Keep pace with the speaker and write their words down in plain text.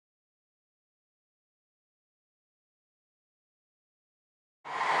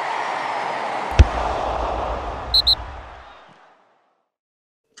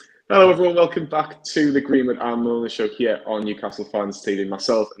Hello everyone, welcome back to the Greenwood Mulliner Show here on Newcastle Fans TV.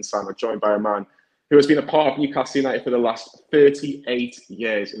 Myself and Sam are joined by a man who has been a part of Newcastle United for the last 38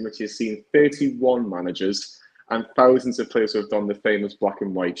 years, in which he has seen 31 managers and thousands of players who have donned the famous black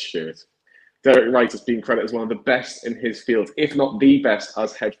and white shirt. Derek Wright has been credited as one of the best in his field, if not the best,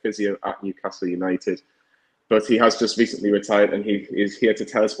 as head physio at Newcastle United. But he has just recently retired, and he is here to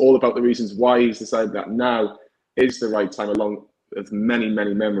tell us all about the reasons why he's decided that now is the right time, along with many,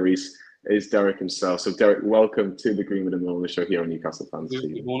 many memories, is Derek himself. So Derek, welcome to the Greenwood Mulliner Show here on Newcastle Fans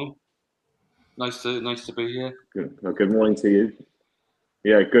TV. Good morning. Nice to be here. Good. Well, good morning to you.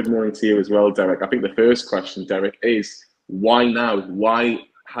 Yeah, good morning to you as well, Derek. I think the first question, Derek, is why now? Why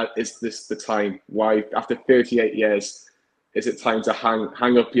is this the time? Why, after 38 years, is it time to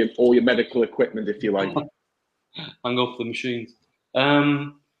hang up all your medical equipment, if you like? Hang up the machines.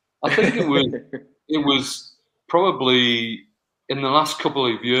 I think it was probably in the last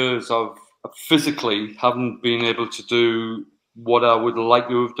couple of years I physically haven't been able to do what I would like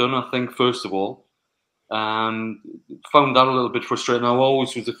to have done. I think first of all, found that a little bit frustrating. I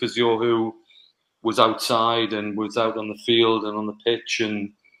always was a physio who was outside and was out on the field and on the pitch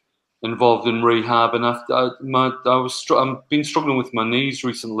and involved in rehab. And I've been struggling with my knees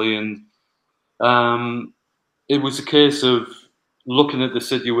recently, and it was a case of looking at the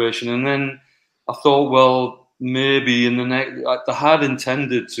situation, and then I thought, well, maybe in the next, I had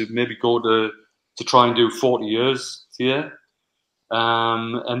intended to maybe go to try and do 40 years here,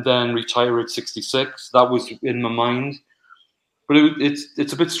 and then retire at 66. That was in my mind, but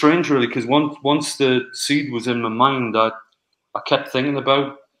it's a bit strange really, because once the seed was in my mind, I kept thinking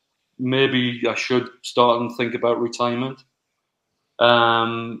about maybe I should start and think about retirement.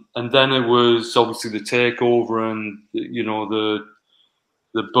 And then it was obviously the takeover and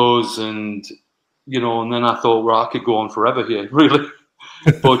the buzz, and and then I thought, well, I could go on forever here, really,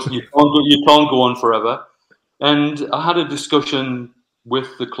 but you can't go on forever. And I had a discussion with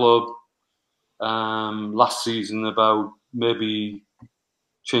the club last season about maybe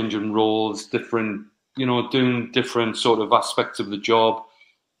changing roles, doing different sort of aspects of the job,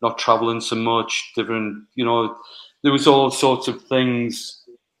 not traveling so much, different, there was all sorts of things,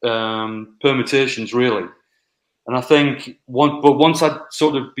 permutations really. And I think once I'd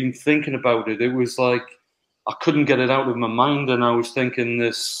sort of been thinking about it, it was like I couldn't get it out of my mind, and I was thinking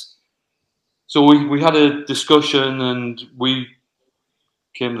this. So we had a discussion, and we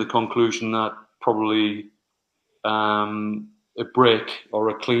came to the conclusion that probably a break or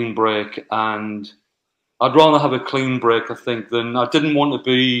a clean break, and I'd rather have a clean break, I think, than I didn't want to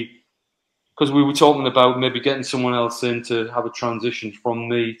be, because we were talking about maybe getting someone else in to have a transition from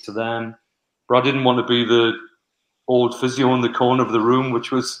me to them, but I didn't want to be the old physio in the corner of the room,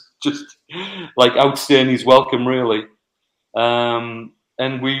 which was just like outstaying his welcome, really. And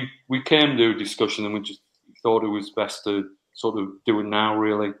we came to a discussion, and we just thought it was best to sort of do it now,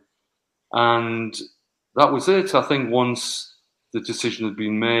 really. And that was it. I think once the decision had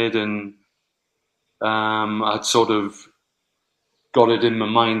been made, and I'd sort of got it in my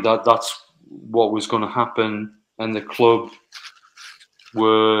mind that that's what was going to happen, and the club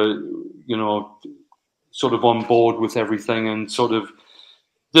were, sort of on board with everything, and sort of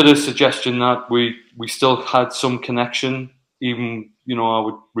did a suggestion that we still had some connection, even I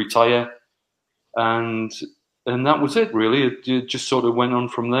would retire, and that was it really. It just sort of went on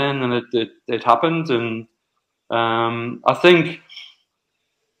from then, and it happened. And I think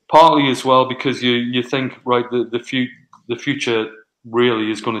partly as well because you think, right, the future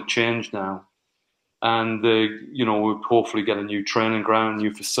really is going to change now, and we'll hopefully get a new training ground,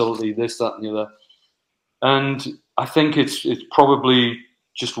 new facility, this, that, and the other. And I think it's probably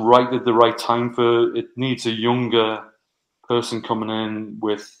just right at the right time for it. Needs a younger person coming in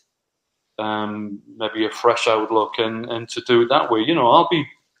with maybe a fresh outlook, and to do it that way.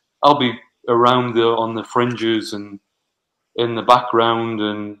 I'll be around on the fringes and in the background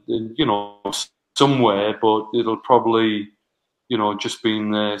and somewhere, but it'll probably just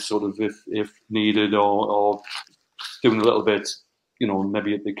being there sort of if needed, or doing a little bit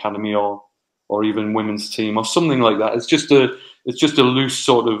maybe at the academy or even women's team or something like that. It's just a loose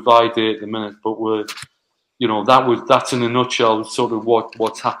sort of idea at the minute, but we're that's in a nutshell sort of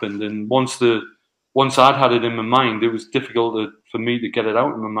what's happened. And once I'd had it in my mind, it was difficult for me to get it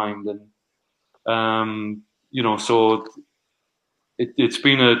out of my mind. And so it's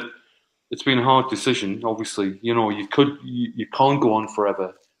been a hard decision. Obviously, you can't go on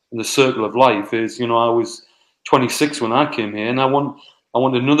forever. And the circle of life is, I was 26 when I came here, and I want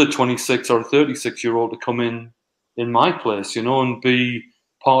another 26 or a 36-year-old to come in my place, and be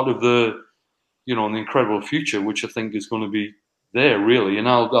part of the, the incredible future, which I think is going to be, there really, and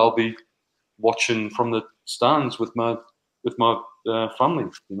I'll be watching from the stands with my family,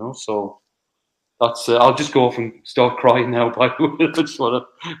 you know. So that's I'll just go off and start crying now. By the way, that's what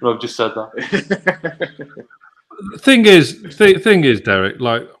I've just said that. Thing is, Derek,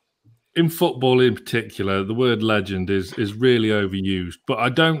 like in football in particular, the word legend is really overused. But I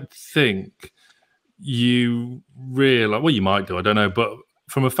don't think you realise. Well, you might do. I don't know. But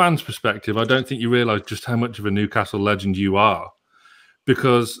from a fan's perspective, I don't think you realise just how much of a Newcastle legend you are,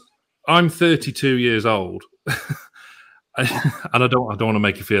 because I'm 32 years old. And I don't want to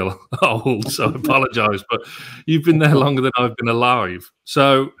make you feel old, so I apologise. But you've been there longer than I've been alive.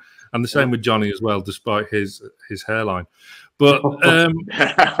 So, and the same with Johnny as well, despite his hairline. But,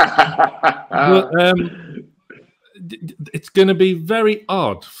 it's going to be very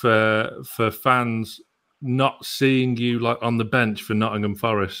odd for fans not seeing you like on the bench for Nottingham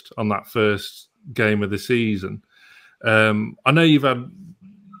Forest on that first game of the season. I know you've had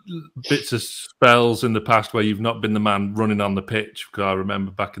bits of spells in the past where you've not been the man running on the pitch, because I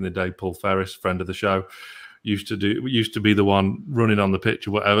remember back in the day, Paul Ferris, friend of the show, used to be the one running on the pitch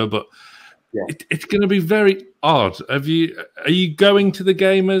or whatever. But yeah, it's going to be very odd. Are you going to the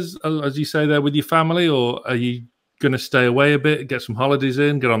game as you say there with your family, or are you going to stay away a bit, get some holidays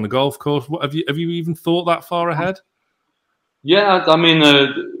in, get on the golf course? What have you even thought that far ahead? Yeah, I mean,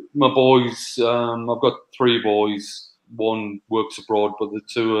 my boys. I've got 3 boys. One works abroad, but the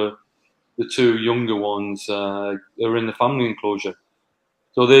two younger ones are in the family enclosure.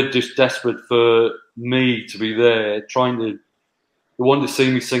 So they're just desperate for me to be there, they want to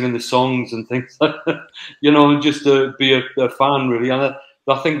see me singing the songs and things like that, you know, and just to be a fan, really. And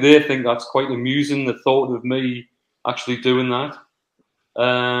I think they think that's quite amusing, the thought of me actually doing that.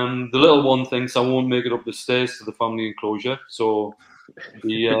 The little one thinks I won't make it up the stairs to the family enclosure, so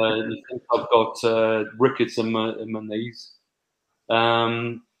he thinks I've got rickets in my knees.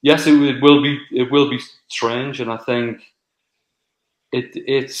 Yes, it will be strange, and I think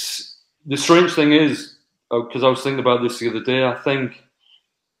it's the strange thing is, because I was thinking about this the other day, I think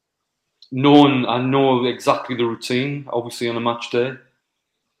I know exactly the routine, obviously on a match day,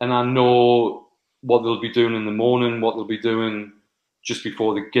 and I know what they'll be doing in the morning, what they'll be doing just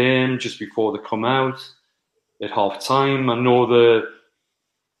before the game, just before they come out, at half time. I know the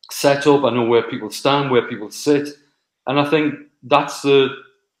setup, I know where people stand, where people sit, and I think that's where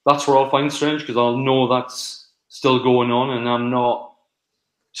I'll find strange, because I'll know that's still going on, and I'm not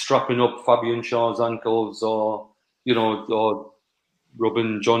strapping up Fabian Schär's ankles, or or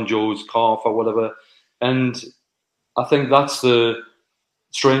rubbing John Joe's calf or whatever. And I think that's the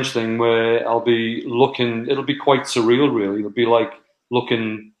strange thing, where I'll be looking. It'll be quite surreal, really. It'll be like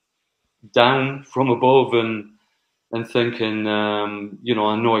looking down from above and thinking, I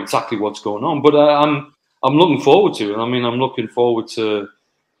know exactly what's going on. But I'm looking forward to it. I mean, I'm looking forward to.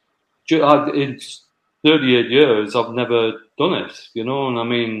 In 38 years, I've never done it, and I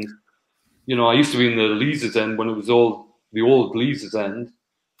mean, I used to be in the Leazes End when it was all the old Leazes End,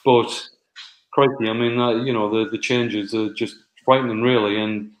 but crikey, I mean, the changes are just frightening, really,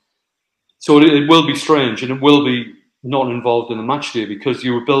 and so it will be strange, and it will be not involved in a match day, because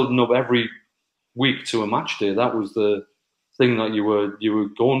you were building up every week to a match day. That was the thing that you were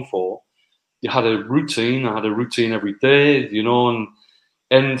going for. You had a routine. I had a routine every day,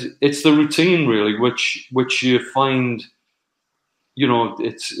 and it's the routine, really, which you find,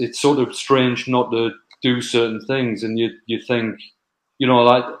 it's sort of strange not to do certain things, and you think,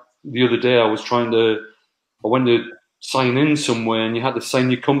 like the other day, I went to sign in somewhere, and you had to sign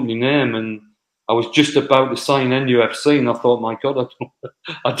your company name, and I was just about to sign NUFC, and I thought, my God,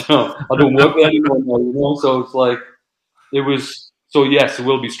 I don't work there anymore now, So it's like, so yes, it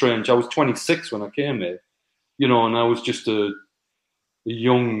will be strange. I was 26 when I came here, and I was just a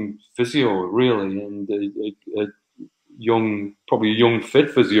young physio, really, and probably a young fit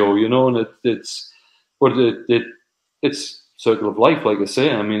physio, and it's circle of life, like I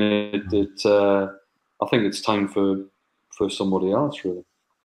say. I mean, I think it's time for somebody else, really.